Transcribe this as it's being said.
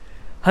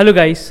Hello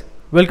guys,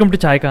 welcome to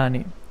chai Kahani.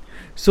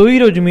 So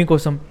ఈరోజు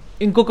మీకోసం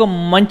ఇంకొక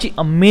మంచి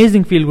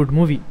amazing feel good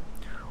movie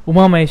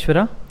Umamaheshwara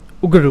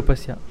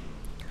Ugraroopasya.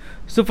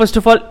 So first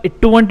of all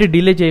ఎటువంటి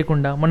డిలే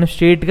చేయకుండా మనం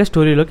స్ట్రేట్గా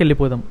స్టోరీలోకి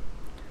వెళ్ళిపోదాం.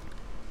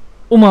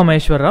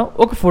 ఉమామహేశ్వరరావు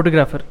ఒక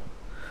ఫోటోగ్రాఫర్.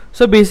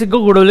 సో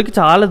బేసిక్గా గొడవలకి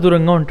చాలా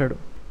దూరంగా ఉంటాడు.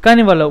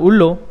 కానీ వాళ్ళ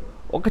ఊళ్ళో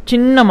ఒక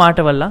చిన్న మాట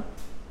వల్ల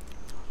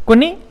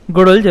కొన్ని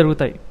గొడవలు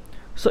జరుగుతాయి.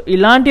 సో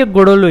ఇలాంటి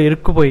గొడవలు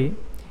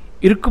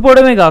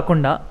ఇరుక్కుపోవడమే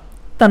కాకుండా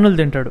తన్నులు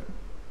తింటాడు.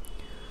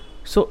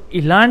 సో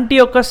ఇలాంటి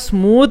ఒక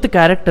స్మూత్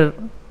క్యారెక్టర్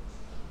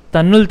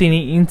తన్నులు తిని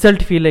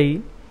ఇన్సల్ట్ ఫీల్ అయ్యి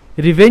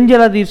రివెంజ్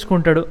ఎలా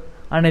తీర్చుకుంటాడు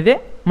అనేదే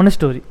మన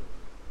స్టోరీ.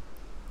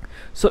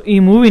 సో ఈ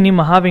మూవీని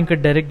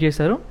మహావెంకట్ డైరెక్ట్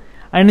చేశారు.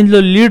 అండ్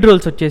ఇందులో లీడ్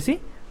రోల్స్ వచ్చేసి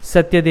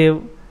సత్యదేవ్,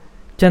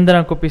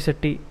 చందన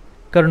కొప్పిశెట్టి,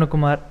 కరుణ్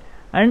కుమార్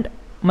అండ్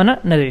మన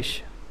నరేష్.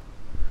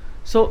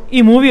 సో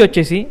ఈ మూవీ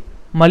వచ్చేసి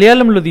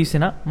మలయాళంలో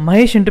తీసిన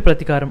మహేష్ ఇంటి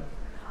ప్రతీకారం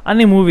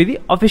అనే మూవీది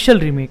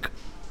అఫీషియల్ రీమేక్.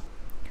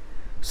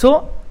 సో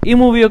ఈ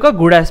మూవీ యొక్క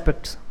గుడ్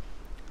ఆస్పెక్ట్స్,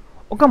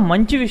 ఒక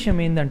మంచి విషయం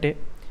ఏంటంటే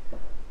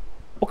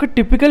ఒక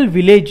టిపికల్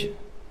విలేజ్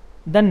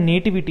దాని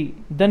నేటివిటీ,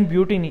 దాని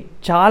బ్యూటీని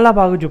చాలా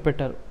బాగా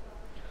చూపెట్టారు.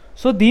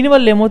 సో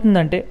దీనివల్ల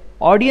ఏమవుతుందంటే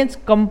ఆడియన్స్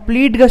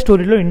కంప్లీట్గా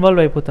స్టోరీలో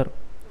ఇన్వాల్వ్ అయిపోతారు.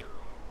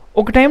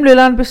 ఒక టైంలో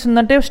ఎలా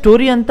అనిపిస్తుందంటే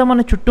స్టోరీ అంతా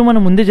మన చుట్టూ మన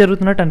ముందే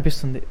జరుగుతున్నట్టు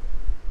అనిపిస్తుంది.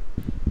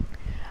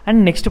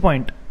 అండ్ నెక్స్ట్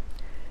పాయింట్,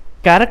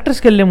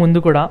 క్యారెక్టర్స్కి వెళ్ళే ముందు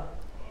కూడా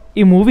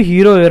ఈ మూవీ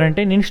హీరో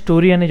ఎవరంటే నేను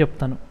స్టోరీ అనే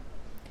చెప్తాను.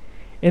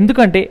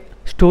 ఎందుకంటే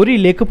స్టోరీ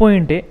లేకపోయి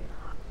ఉంటే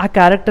ఆ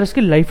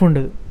క్యారెక్టర్స్కి లైఫ్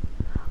ఉండదు.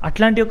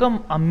 అట్లాంటి ఒక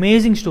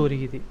అమేజింగ్ స్టోరీ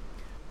ఇది.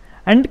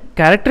 అండ్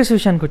క్యారెక్టర్స్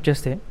విషయానికి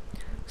వచ్చేస్తే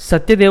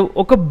సత్యదేవ్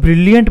ఒక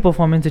బ్రిలియంట్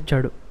పర్ఫార్మెన్స్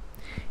ఇచ్చాడు.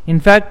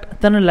 ఇన్ఫ్యాక్ట్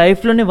తన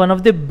లైఫ్లోని one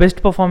of the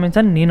best performance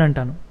అని నేను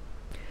అంటాను.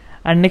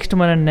 అండ్ నెక్స్ట్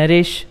మన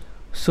నరేష్,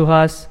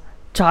 సుహాస్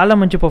చాలా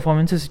మంచి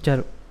పర్ఫార్మెన్సెస్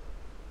ఇచ్చారు.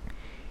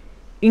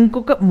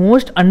 ఇంకొక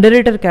మోస్ట్ అండర్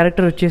రేటెడ్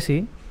క్యారెక్టర్ వచ్చేసి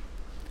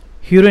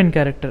హీరోయిన్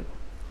క్యారెక్టర్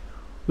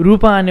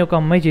రూప అనే ఒక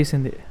అమ్మాయి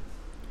చేసింది.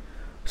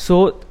 సో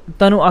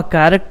తను ఆ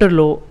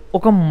క్యారెక్టర్లో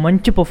ఒక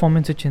మంచి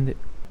పర్ఫార్మెన్స్ ఇచ్చింది.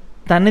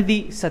 తనది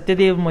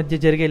సత్యదేవ్ మధ్య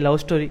జరిగే లవ్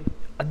స్టోరీ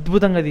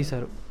అద్భుతంగా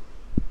తీశారు.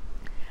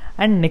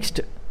 అండ్ నెక్స్ట్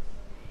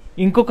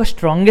ఇంకొక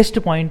స్ట్రాంగెస్ట్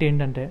పాయింట్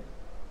ఏంటంటే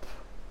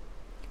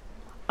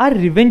ఆ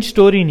రివెంజ్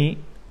స్టోరీని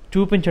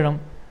చూపించడం.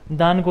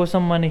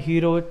 దానికోసం మన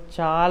హీరో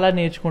చాలా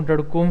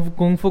నేర్చుకుంటాడు,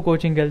 కుంఫు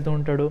కోచింగ్కి వెళ్తూ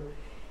ఉంటాడు,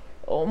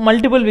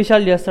 మల్టిపుల్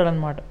విషయాలు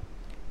చేస్తాడనమాట.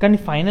 కానీ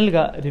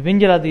ఫైనల్గా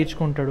రివెంజ్ ఎలా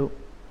తీర్చుకుంటాడు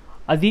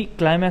అది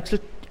క్లైమాక్స్లో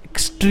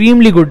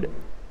ఎక్స్ట్రీమ్లీ గుడ్.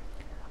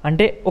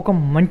 అంటే ఒక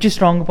మంచి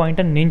స్ట్రాంగ్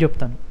పాయింట్ అని నేను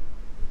చెప్తాను.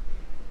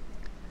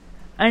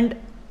 అండ్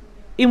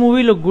ఈ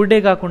మూవీలో గుడ్డే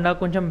కాకుండా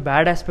కొంచెం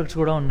బ్యాడ్ ఆస్పెక్ట్స్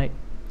కూడా ఉన్నాయి.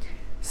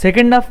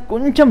 సెకండ్ హాఫ్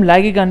కొంచెం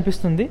లాగీగా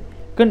అనిపిస్తుంది,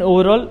 కానీ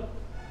ఓవరాల్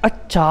అది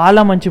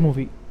చాలా మంచి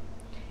మూవీ.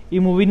 ఈ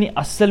మూవీని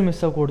అస్సలు మిస్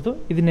అవ్వకూడదు.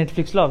 ఇది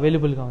నెట్ఫ్లిక్స్లో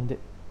అవైలబుల్గా ఉంది.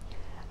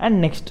 అండ్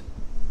నెక్స్ట్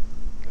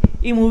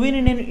ఈ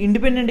మూవీని నేను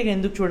ఇండిపెండెంట్గా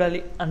ఎందుకు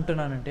చూడాలి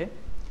అంటున్నానంటే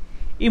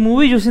ఈ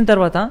మూవీ చూసిన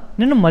తర్వాత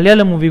నేను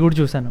మలయాళం మూవీ కూడా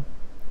చూశాను.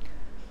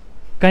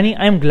 కానీ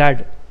ఐఎమ్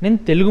గ్లాడ్ నేను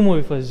తెలుగు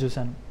మూవీ ఫస్ట్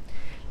చూశాను.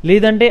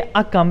 లేదంటే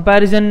ఆ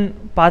కంపారిజన్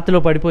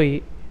పాత్రలో పడిపోయి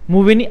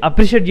మూవీని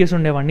అప్రిషియేట్ చేసి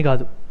ఉండేవాడిని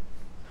కాదు.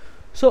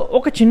 సో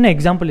ఒక చిన్న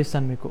ఎగ్జాంపుల్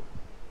ఇస్తాను మీకు.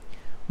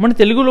 మన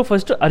తెలుగులో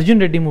ఫస్ట్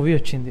అర్జున్ రెడ్డి మూవీ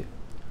వచ్చింది.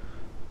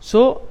 సో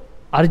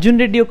అర్జున్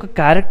రెడ్డి యొక్క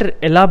క్యారెక్టర్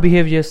ఎలా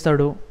బిహేవ్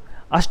చేస్తాడో,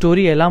 ఆ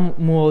స్టోరీ ఎలా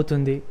మూవ్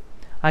అవుతుంది,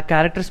 ఆ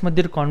క్యారెక్టర్స్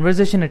మధ్య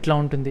కాన్వర్జేషన్ ఎట్లా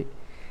ఉంటుంది,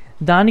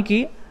 దానికి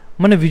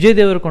మన విజయ్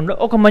దేవరకొండ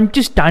ఒక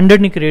మంచి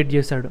స్టాండర్డ్ని క్రియేట్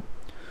చేశాడు.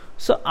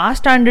 సో ఆ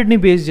స్టాండర్డ్ని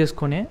బేస్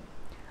చేసుకునే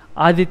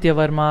ఆదిత్య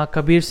వర్మ,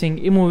 కబీర్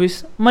సింగ్ ఈ మూవీస్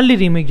మళ్ళీ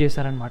రీమేక్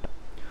చేశారనమాట.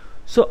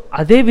 సో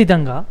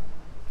అదేవిధంగా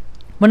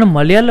మన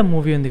మలయాళం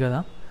మూవీ ఉంది కదా,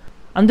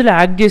 అందులో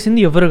యాక్ట్ చేసింది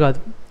ఎవరు కాదు,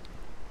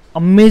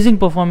 అమేజింగ్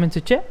పర్ఫార్మెన్స్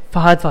ఇచ్చే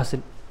Fahadh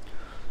fossil.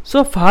 So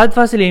Fahadh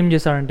fossil ఏం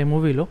చేశాడంటే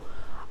మూవీలో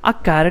ఆ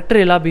క్యారెక్టర్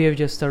ఎలా బిహేవ్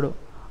చేస్తాడో,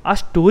 ఆ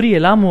స్టోరీ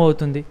ఎలా మూవ్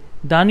అవుతుంది,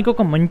 దానికి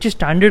ఒక మంచి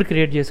స్టాండర్డ్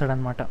క్రియేట్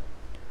చేశాడనమాట.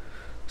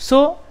 సో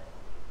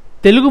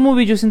తెలుగు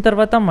మూవీ చూసిన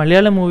తర్వాత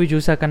మలయాళం మూవీ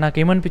చూశాక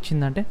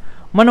నాకేమనిపించిందంటే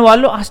మన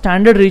వాళ్ళు ఆ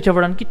స్టాండర్డ్ రీచ్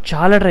అవ్వడానికి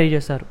చాలా ట్రై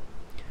చేశారు.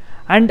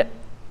 And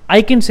I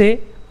can say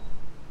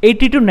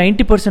 80 to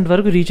 90%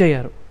 వరకు రీచ్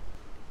అయ్యారు.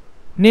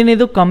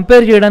 నేనేదో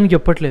కంపేర్ చేయడానికి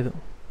చెప్పట్లేదు.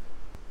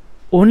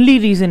 ఓన్లీ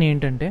రీజన్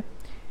ఏంటంటే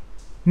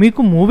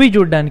మీకు మూవీ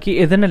చూడడానికి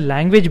ఏదైనా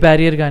లాంగ్వేజ్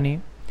బ్యారియర్ కానీ,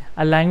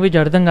 ఆ లాంగ్వేజ్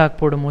అర్థం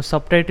కాకపోవడమో,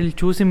 సబ్ టైటిల్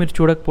చూసి మీరు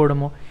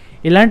చూడకపోవడమో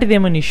ఇలాంటిది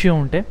ఏమైనా ఇష్యూ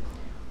ఉంటే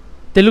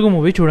తెలుగు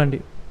మూవీ చూడండి.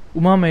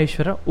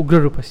 ఉమామహేశ్వర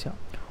ఉగ్రరూపస్య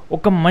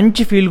ఒక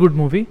మంచి ఫీల్ గుడ్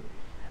మూవీ.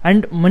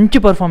 అండ్ మంచి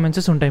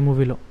పర్ఫార్మెన్సెస్ ఉంటాయి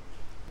మూవీలో,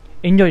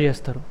 ఎంజాయ్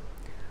చేస్తారు.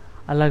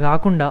 అలా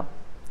కాకుండా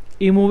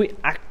ఈ మూవీ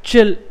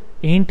యాక్చువల్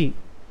ఏంటి,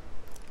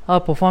 ఆ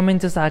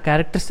పర్ఫార్మెన్సెస్, ఆ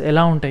క్యారెక్టర్స్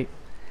ఎలా ఉంటాయి,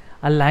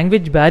 ఆ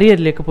లాంగ్వేజ్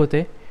బ్యారియర్ లేకపోతే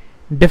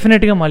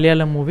డెఫినెట్గా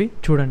మలయాళం మూవీ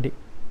చూడండి.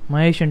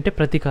 మహేష్ అంటే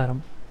ప్రతీకారం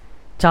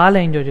చాలా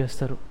ఎంజాయ్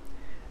చేస్తారు.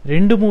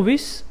 రెండు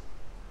మూవీస్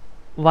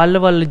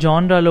వాళ్ళ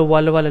జాన్రాలో,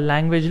 వాళ్ళ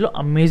లాంగ్వేజ్లో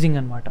అమేజింగ్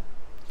అనమాట.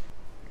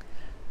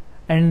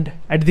 అండ్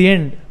అట్ ది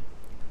ఎండ్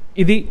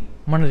ఇది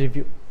మన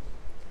రివ్యూ.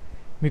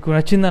 మీకు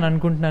నచ్చిందని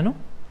అనుకుంటున్నాను.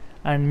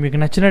 అండ్ మీకు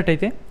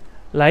నచ్చినట్టయితే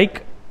like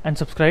and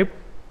subscribe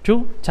to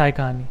chai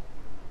Kahani.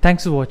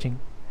 Thanks for watching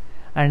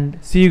and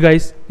see you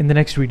guys in the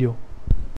next video.